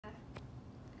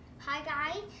Hi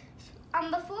guys.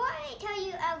 Before I tell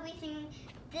you everything,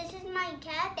 this is my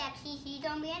cat Bexy. She's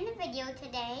gonna be in the video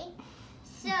today.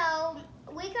 So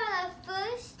we got our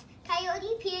first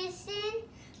Coyote Peterson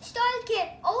starter kit.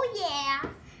 Oh yeah!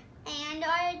 And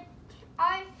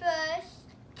our first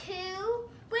two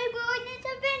Brave Wilderness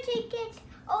Adventure kits.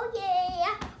 Oh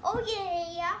yeah! Oh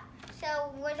yeah!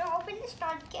 So we're gonna open the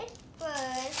starter kit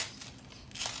first.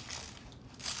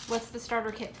 What's the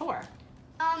starter kit for?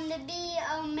 To be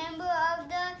a member of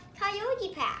the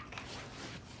Coyote pack.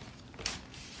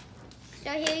 So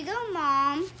here you go,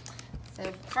 Mom.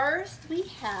 So first we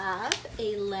have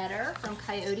a letter from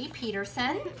Coyote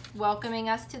Peterson welcoming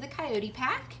us to the Coyote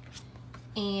pack.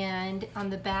 And on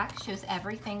the back shows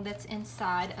everything that's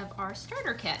inside of our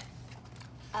starter kit.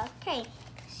 Okay,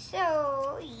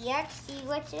 so let's see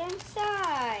what's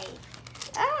inside.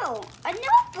 Oh, a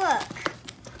notebook.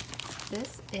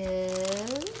 This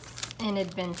is an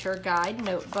adventure guide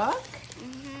notebook.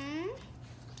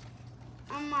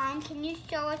 Mom, can you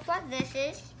show us what this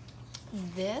is?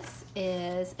 This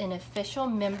is an official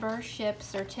membership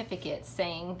certificate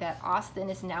saying that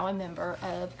Austin is now a member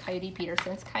of Coyote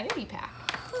Peterson's Coyote Pack.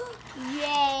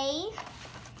 Yay!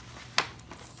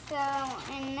 So,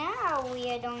 and now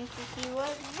we are going to see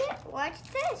what's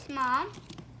this, Mom?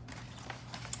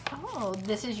 Oh,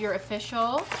 this is your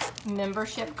official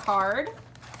membership card.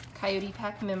 Coyote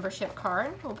Pack membership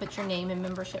card. We'll put your name and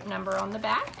membership number on the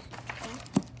back.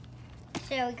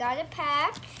 So we got a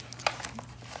patch.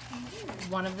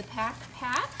 One of the pack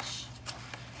patch.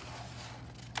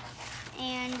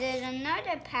 And there's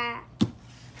another patch.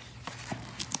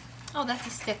 Oh, that's a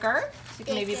sticker. So you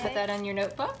can maybe put that on your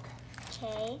notebook.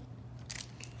 Okay.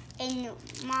 And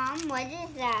Mom, what is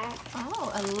that?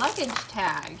 Oh, a luggage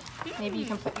tag. Maybe you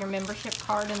can put your membership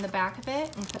card in the back of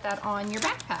it and put that on your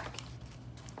backpack.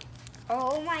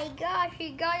 Oh my gosh,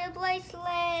 you got a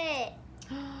bracelet.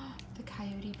 The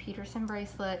Coyote Peterson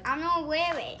bracelet. I'm gonna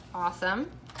wear it. Awesome.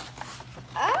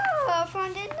 Oh, I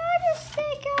found another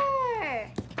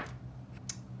sticker.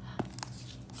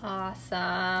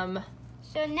 Awesome.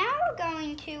 So now we're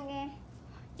going to,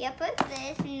 put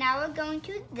this. And now we're going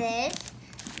to this.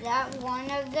 That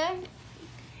one of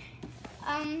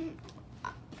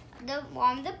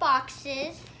the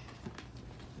boxes.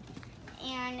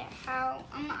 And how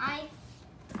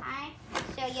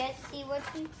so let's see what's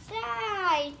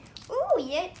inside. Ooh,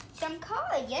 yeah, some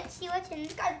cards. Let's see what's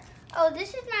inside. Oh, this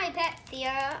is my pet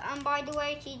Thea. By the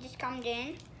way, she just come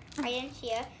in. I didn't see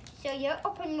her. So you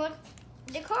open what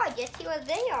the cards. Let's see what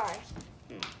they are.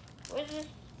 What's this?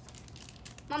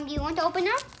 Mom, do you want to open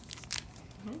up?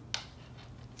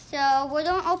 So we're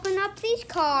gonna open up these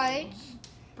cards.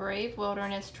 Brave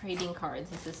Wilderness Trading Cards.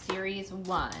 This is Series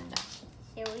 1.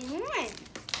 Series 1.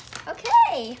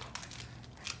 Okay.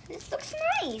 This looks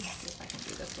nice. See if I can do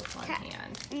this with one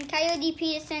hand. And Coyote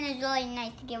Peterson is really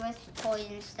nice to give us toys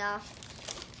and stuff.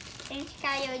 Thanks,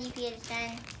 Coyote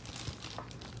Peterson.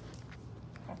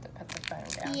 I have to put the phone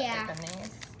down Yeah. to open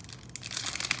these.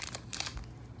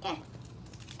 Yeah.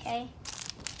 Okay.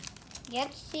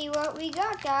 Let's see what we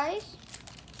got, guys.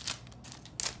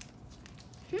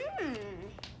 Ooh.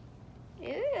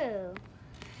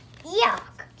 Yuck.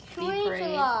 Be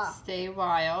brave, stay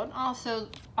wild. Also,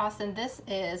 Austin, this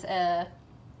is a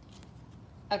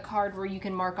card where you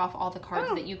can mark off all the cards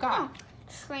that you got.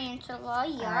 Tarantula,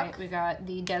 yuck. All right, we got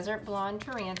the Desert Blonde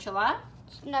Tarantula.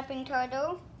 Snapping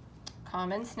turtle.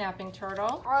 Common Snapping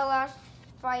Turtle. Eyelash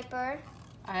viper.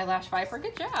 Eyelash Viper,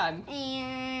 good job.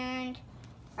 And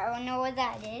I don't know what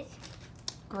that is.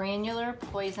 Granular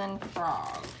Poison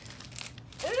Frog.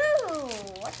 Ooh,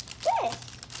 what's this?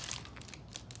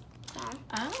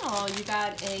 Oh, you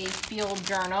got a field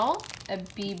journal, a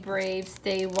Be Brave,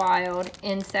 Stay Wild,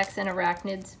 Insects and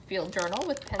Arachnids field journal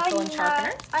with pencil and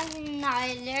sharpener.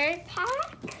 Another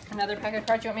pack? Another pack of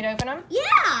cards. You want me to open them?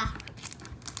 Yeah!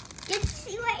 Let's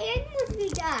see what animals we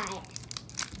got.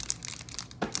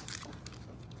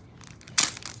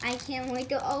 I can't wait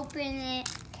to open it.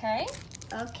 Okay.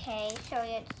 Okay, so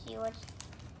let's see what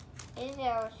is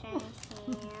else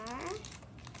in here.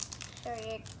 So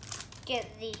let's get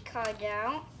these cards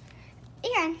out.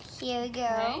 And here we go.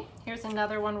 Okay. Here's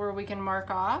another one where we can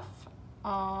mark off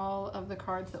all of the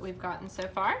cards that we've gotten so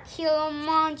far. Gila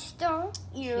monster.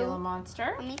 Gila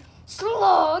monster.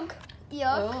 Slug.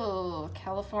 Yuck. Oh,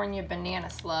 California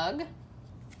banana slug.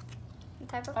 What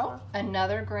type of frog?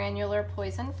 Another granular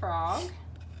poison frog.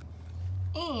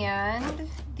 And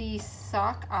the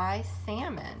sockeye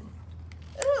salmon.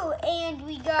 Ooh, and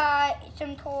we got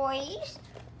some toys.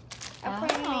 A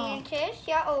praying mantis.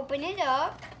 Yeah, open it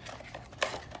up.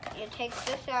 You take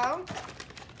this out.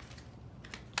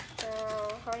 So,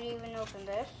 how do you even open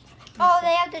this? Oh,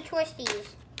 they have the twisties.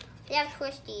 They have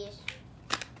twisties.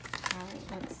 All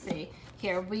right, let's see.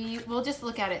 Here, we'll just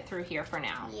look at it through here for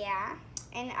now. Yeah.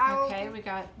 And okay, we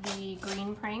got the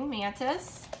green praying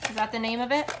mantis. Is that the name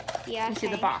of it? Yeah. Into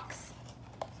the box.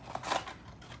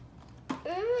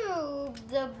 Ooh,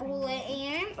 the bullet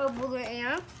ant. A bullet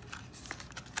ant.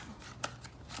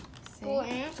 See? Bullet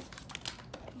ant.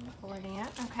 Bullet ant.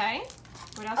 Okay.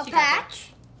 What else A you got?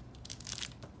 patch.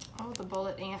 There? Oh, the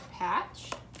bullet ant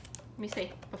patch. Let me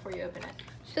see before you open it.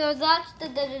 So that's the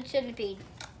desert centipede.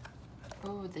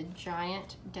 Oh, the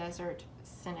giant desert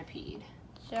centipede.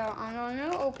 So I'm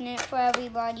gonna open it for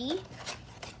everybody.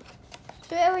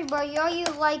 So everybody, are you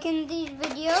liking these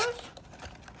videos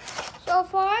so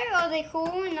far? Are they cool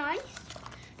and nice?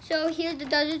 So here's the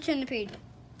desert centipede.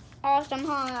 Awesome,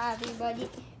 huh, everybody?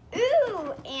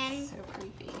 Ooh, and So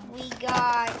creepy. we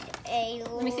got a.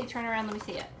 Let me see. Turn around. Let me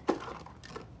see it.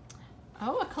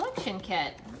 Oh, a collection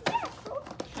kit. Yeah, cool.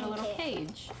 Got a little Okay.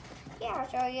 cage. Yeah,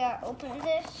 so yeah, open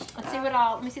this. Let's see what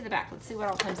all. Let me see the back. Let's see what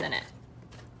all comes in it.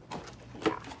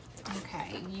 Yeah.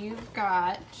 Okay, you've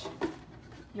got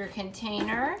your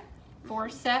container,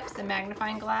 forceps, a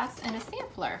magnifying glass, and a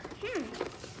sampler.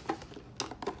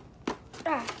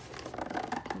 Ah,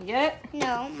 Can you get it?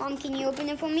 no, Mom, can you open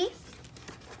it for me?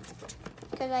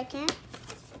 Because I can't.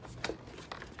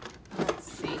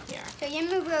 Let's see here. So you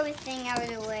move everything out of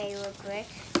the way real quick.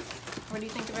 What do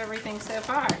you think of everything so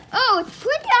far? Oh, it's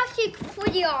actually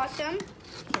pretty awesome.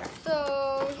 Here.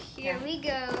 So here Yeah. we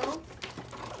go.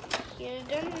 Here's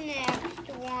the next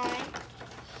one.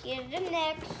 Here's the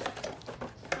next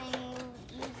thing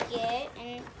you get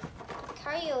in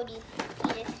Coyote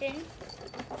Peterson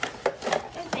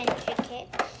Adventure Kit.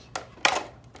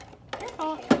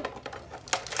 Oh.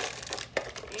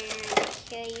 And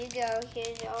here you go.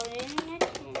 Here's all the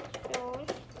utensils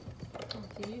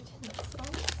The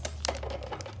utensils.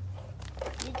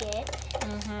 you get.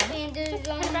 Mm-hmm. And there's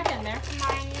Put it back in there.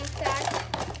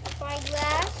 magnifying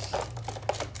glass.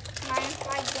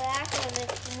 Magnifying glass, so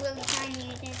it's really tiny,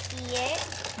 you can see it.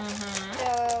 Mm-hmm.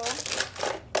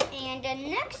 So, and the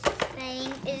next thing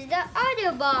is the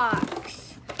other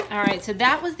box. All right, so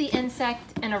that was the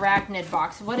insect and arachnid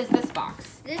box. What is this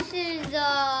box? This is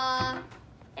the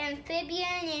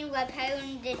amphibian and reptile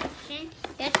edition.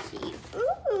 Let's see.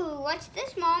 Ooh, what's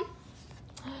this, Mom?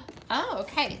 Oh,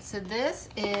 okay. So this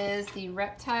is the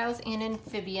reptiles and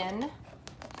amphibian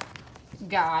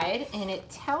guide, and it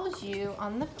tells you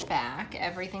on the back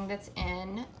everything that's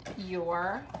in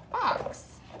your box.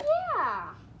 Yeah.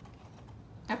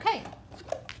 Okay,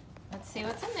 let's see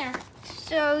what's in there.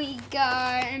 So we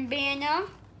got a bandana,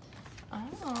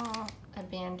 Oh, a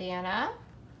bandana.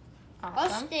 a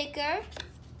Awesome. sticker,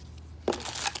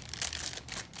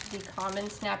 The common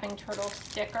snapping turtle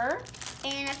sticker.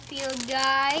 and a field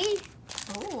guide.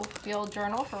 Ooh, field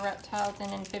journal for reptiles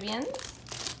and amphibians.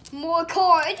 More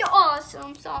cards.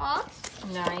 Awesome sauce.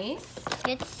 Nice.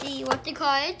 Let's see what the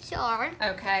cards are.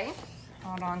 Okay,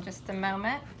 hold on just a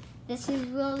moment. This is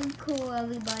really cool,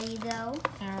 everybody, though.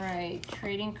 All right,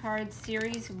 trading card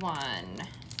series 1.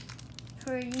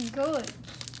 Trading cards.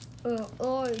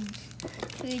 Odds.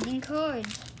 Trading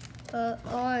cards.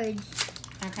 Odds.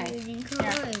 Okay. Trading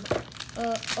Here.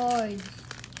 cards. Odds.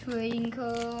 Trading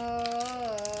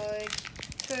cards.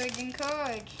 Trading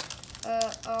cards.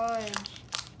 Odds.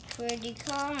 Trading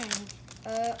cards.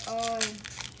 Odds.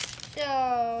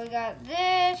 So we got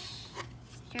this.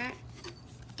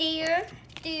 Deer.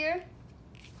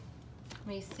 Let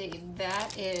me see.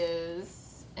 That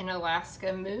is an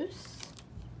Alaska moose.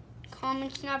 Common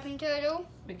snapping turtle.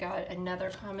 We got another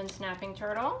common snapping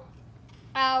turtle.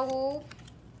 Owl.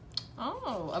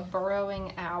 Oh, a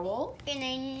burrowing owl.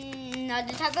 And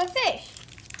another type of fish.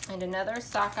 And another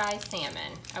sockeye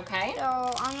salmon. Okay.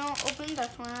 So I'm gonna open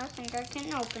this one. I think I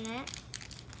can open it.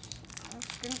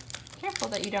 Careful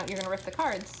that you don't. You're gonna rip the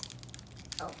cards.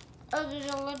 Oh, there's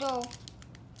a little.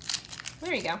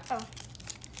 There you go.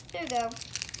 There you go.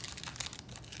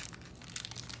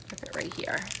 Rip it right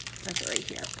here. Rip it right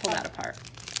here. Pull that apart.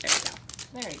 There you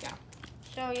go. There you go.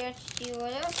 So let's see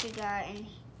what else we got in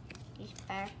these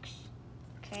packs.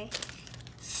 Okay.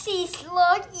 Sea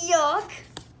slug, yuck.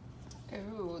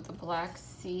 Ooh, the black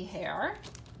sea hare.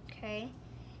 Okay.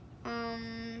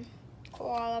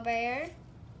 Koala bear.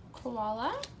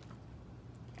 Koala.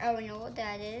 I don't know what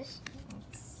that is.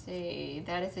 Let's see.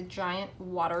 That is a giant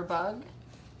water bug.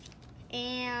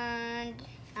 And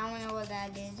I don't know what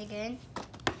that is again.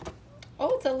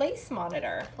 Oh, it's a lace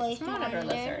monitor. Lace monitor.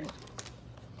 lizard.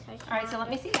 All right, so let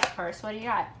me see that first. What do you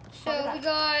got? So we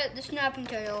got the snapping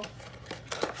turtle.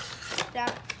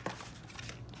 That.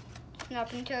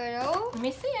 snapping turtle. Let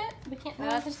me see it. We can't know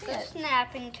if we That's can see the it.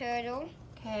 snapping turtle.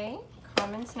 Okay,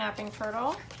 common snapping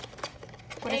turtle.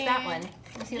 What is that one?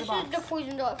 Let me see the box. This is the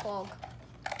poison dart frog.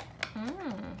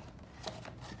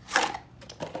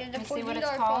 Here's the Let me see poison what it's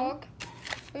dart called. frog.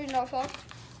 Poison dart frog.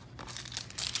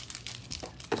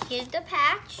 Here's the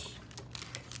patch.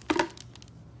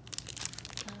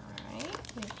 Alright,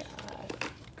 we've got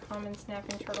common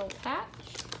snapping turtle patch.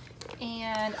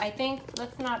 And I think,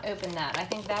 let's not open that. I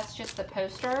think that's just the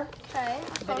poster. Okay.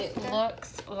 But it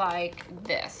looks like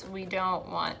this. We don't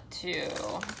want to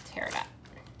tear it up.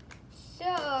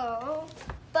 So,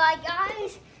 bye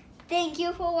guys. Thank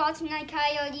you for watching my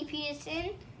Coyote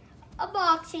Peterson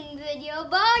unboxing video.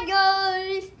 Bye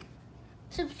guys.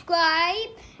 Subscribe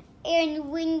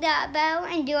and ring that bell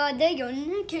and do all the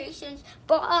notifications.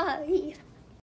 Bye.